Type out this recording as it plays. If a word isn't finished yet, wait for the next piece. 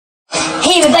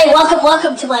Hey everybody,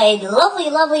 welcome to my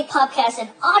lovely podcast, an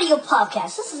audio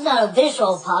podcast. This is not a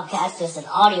visual podcast, it's an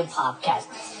audio podcast.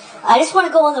 I just want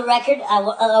to go on the record. I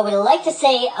would like to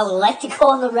go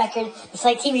on the record, just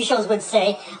like TV shows would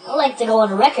say. I like to go on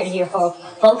the record here,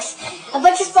 folks.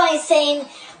 But just by saying,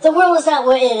 the world is not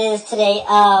what it is today.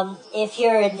 If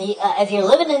you're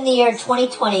living in the year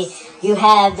 2020, you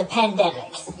have the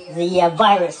pandemic, the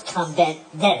virus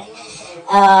pandemic.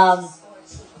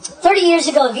 30 years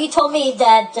ago, if you told me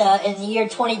that in the year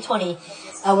 2020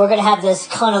 we're going to have this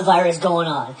coronavirus going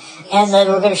on, and that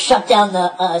we're going to shut down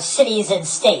the cities and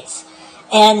states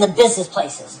and the business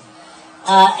places,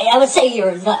 I would say you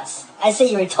were nuts. I say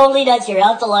you were totally nuts. You're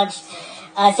out to lunch.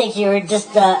 I think you were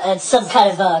just some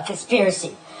kind of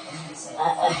conspiracy.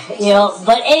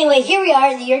 But anyway, here we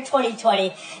are in the year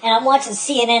 2020, and I'm watching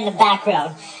CNN in the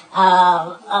background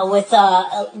with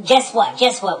guess what?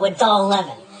 With Donald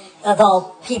Lemon. Of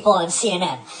all people on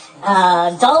CNN.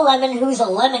 Donald Lemon, who's a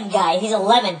lemon guy. He's a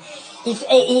lemon.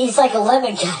 He's like a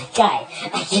lemon guy.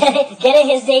 Get it?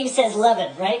 His name says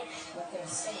lemon, right?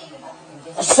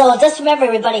 So just remember,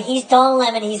 everybody, he's Donald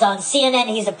Lemon. He's on CNN.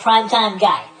 He's a primetime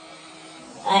guy.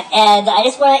 And I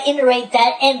just want to iterate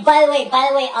that. And by the way,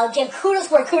 I'll give kudos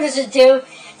where kudos is due.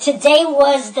 Today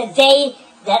was the day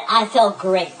that I felt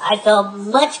great. I felt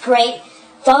much great.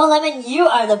 Donald Lemon, you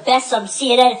are the best on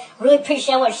CNN. Really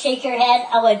appreciate it. I want to shake your hand.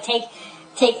 I want to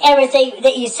take everything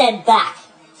that you said back.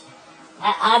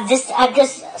 I'm just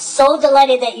so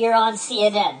delighted that you're on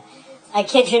CNN. I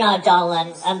kid you not, Donald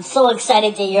Lemon. I'm so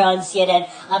excited that you're on CNN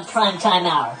on primetime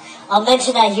hour. I'll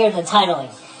mention that here in the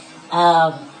titling.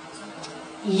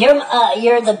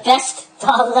 You're the best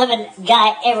Donald Lemon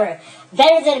guy ever.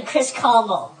 Better than Chris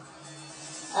Cuomo.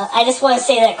 I just want to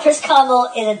say that Chris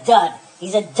Cuomo is a dud.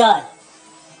 He's a dud.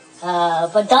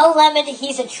 But Donald Lemon,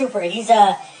 he's a trooper. He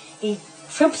goes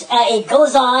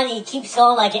on, he keeps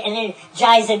going like an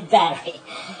energizing battery.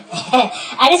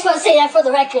 I just want to say that for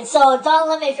the record. So, Donald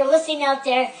Lemon, if you're listening out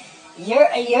there, you're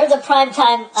the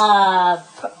primetime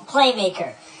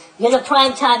playmaker. You're the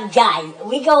primetime guy.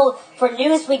 We go for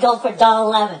news, we go for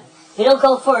Donald Lemon. We don't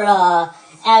go for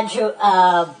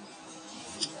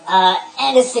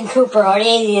Anderson Cooper or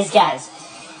any of these guys.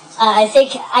 I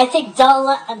think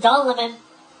Donald Lemon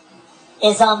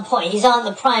is on point. He's on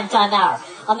the primetime hour.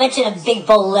 I'll mention in big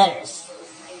bold letters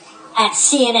at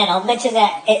CNN. I'll mention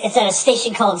that it's at a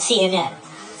station called CNN.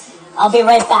 I'll be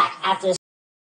right back after this.